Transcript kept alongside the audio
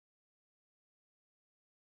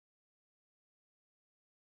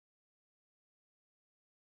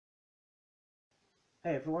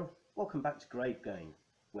Hey everyone, welcome back to Grade Gain,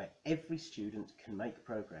 where every student can make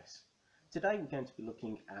progress. Today we're going to be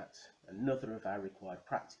looking at another of our required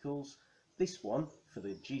practicals. This one for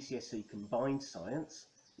the GCSE Combined Science.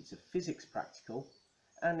 It's a physics practical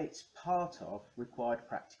and it's part of required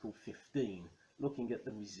practical 15, looking at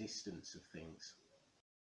the resistance of things.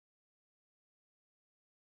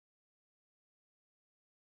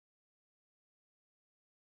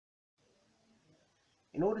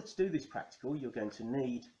 In order to do this practical, you're going to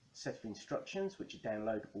need a set of instructions which are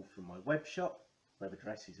downloadable from my web shop. Web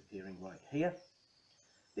address is appearing right here.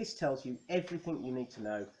 This tells you everything you need to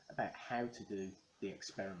know about how to do the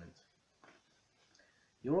experiment.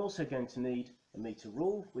 You're also going to need a meter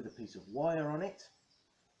rule with a piece of wire on it.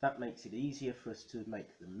 That makes it easier for us to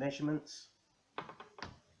make the measurements.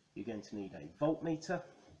 You're going to need a voltmeter.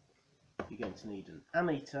 You're going to need an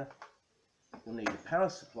ammeter. You'll need a power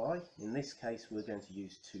supply. In this case we're going to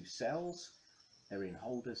use 2 cells. They're in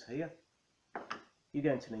holders here. You're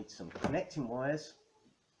going to need some connecting wires,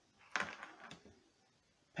 a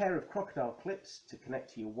pair of crocodile clips to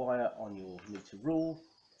connect to your wire on your meter rule,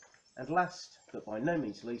 and last but by no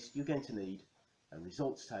means least, you're going to need a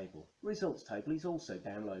results table. The results table is also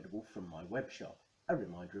downloadable from my web shop. A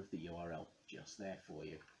reminder of the URL just there for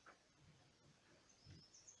you.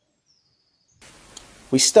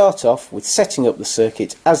 We start off with setting up the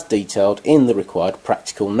circuit as detailed in the required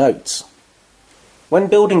practical notes. When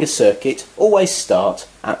building a circuit, always start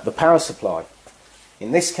at the power supply.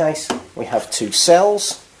 In this case, we have 2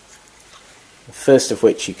 cells, the first of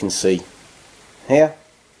which you can see here,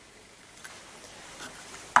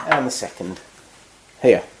 and the second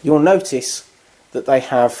here. You'll notice that they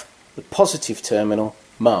have the positive terminal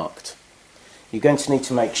marked. You're going to need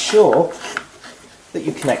to make sure that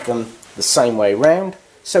you connect them the same way round,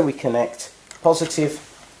 so we connect positive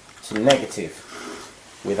to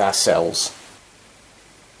negative with our cells.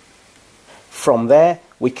 From there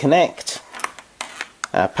we connect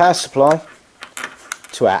our power supply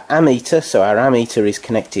to our ammeter, so our ammeter is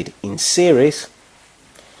connected in series.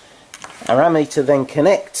 Our ammeter then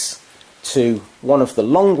connects to one of the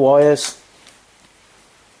long wires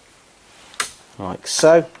like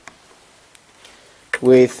so,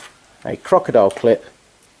 with a crocodile clip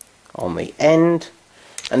on the end,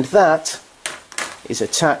 and that is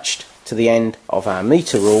attached to the end of our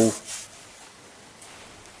meter rule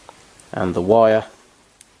and the wire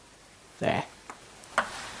there.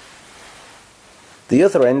 The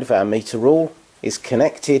other end of our meter rule is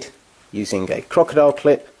connected using a crocodile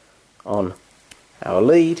clip on our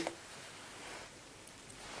lead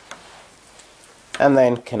and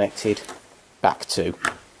then connected back to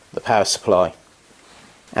the power supply.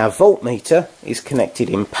 Our voltmeter is connected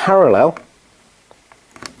in parallel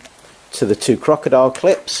to the 2 crocodile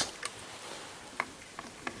clips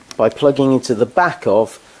by plugging into the back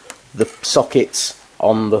of the sockets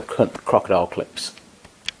on the crocodile clips,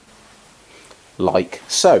 like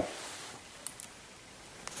so.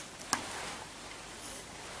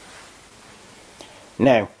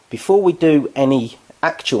 Now, before we do any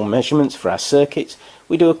actual measurements for our circuit,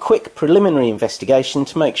 we do a quick preliminary investigation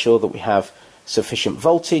to make sure that we have sufficient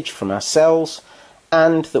voltage from our cells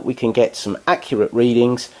and that we can get some accurate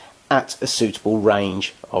readings at a suitable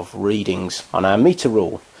range of readings on our meter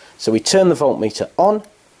rule. So we turn the voltmeter on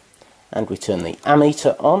and we turn the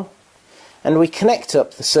ammeter on and we connect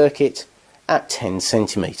up the circuit at 10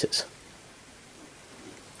 centimeters.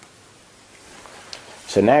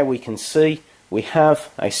 So now we can see we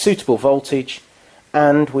have a suitable voltage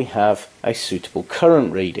and we have a suitable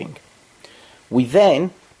current reading. We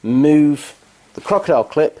then move the crocodile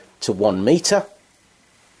clip to 1 meter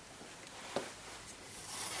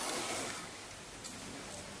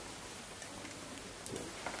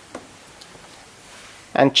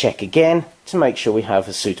and check again to make sure we have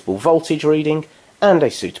a suitable voltage reading and a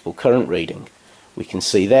suitable current reading. We can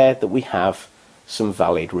see there that we have some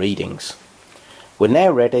valid readings. We're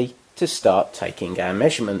now ready to start taking our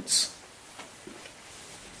measurements.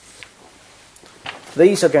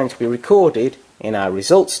 These are going to be recorded in our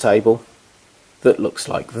results table that looks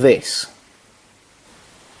like this.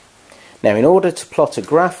 Now, in order to plot a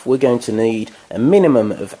graph, we're going to need a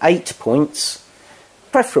minimum of 8 points,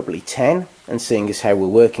 preferably 10, and seeing as how we're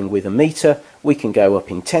working with a meter, we can go up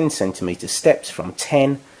in 10 centimetre steps from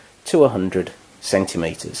 10 to 100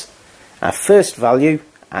 centimetres. Our first value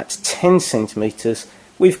at 10 centimetres,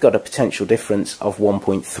 we've got a potential difference of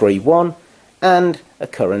 1.31 and a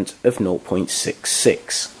current of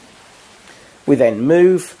 0.66. We then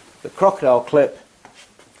move the crocodile clip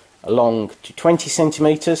along to 20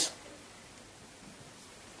 centimetres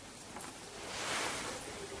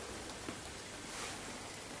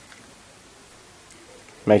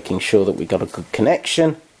making sure that we got a good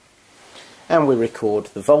connection, and we record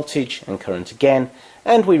the voltage and current again,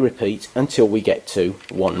 and we repeat until we get to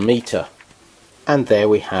 1 meter. And there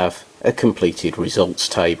we have a completed results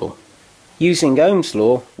table. Using Ohm's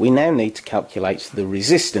law, we now need to calculate the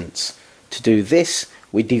resistance. To do this,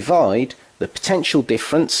 we divide the potential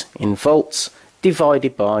difference in volts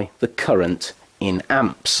divided by the current in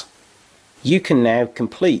amps. You can now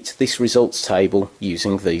complete this results table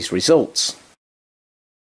using these results.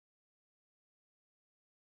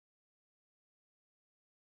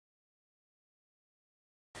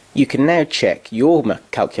 You can now check your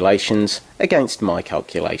calculations against my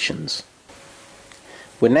calculations.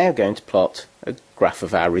 We're now going to plot a graph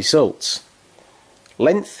of our results.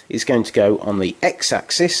 Length is going to go on the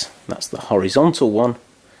x-axis, that's the horizontal one,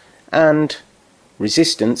 and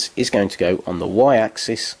resistance is going to go on the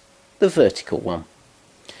y-axis, the vertical one.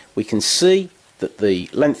 We can see that the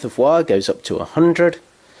length of wire goes up to 100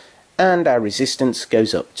 and our resistance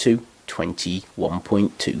goes up to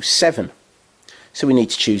 21.27. So we need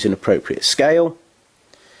to choose an appropriate scale.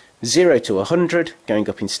 0 to 100 going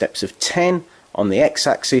up in steps of 10 on the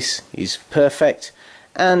x-axis is perfect,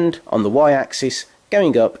 and on the y-axis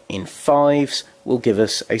going up in 5s will give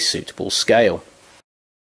us a suitable scale.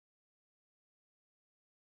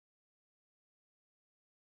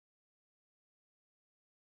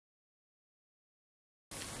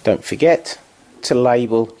 Don't forget to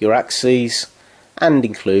label your axes and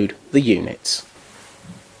include the units.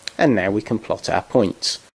 And now we can plot our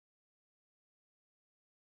points.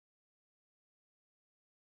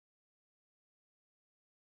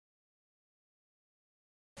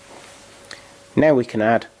 Now we can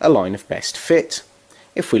add a line of best fit.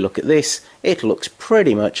 If we look at this, it looks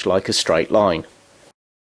pretty much like a straight line.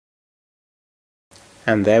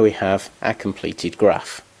 And there we have our completed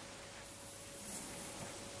graph.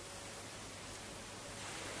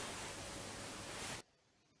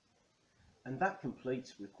 And that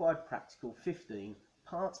completes required practical 15,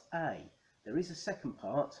 part A. There is a second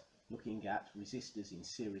part looking at resistors in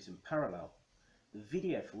series and parallel, the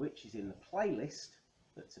video for which is in the playlist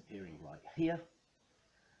that's appearing right here.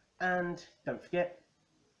 And don't forget,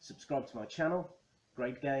 subscribe to my channel,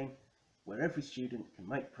 Grade Game, where every student can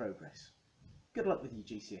make progress. Good luck with your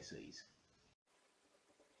GCSEs.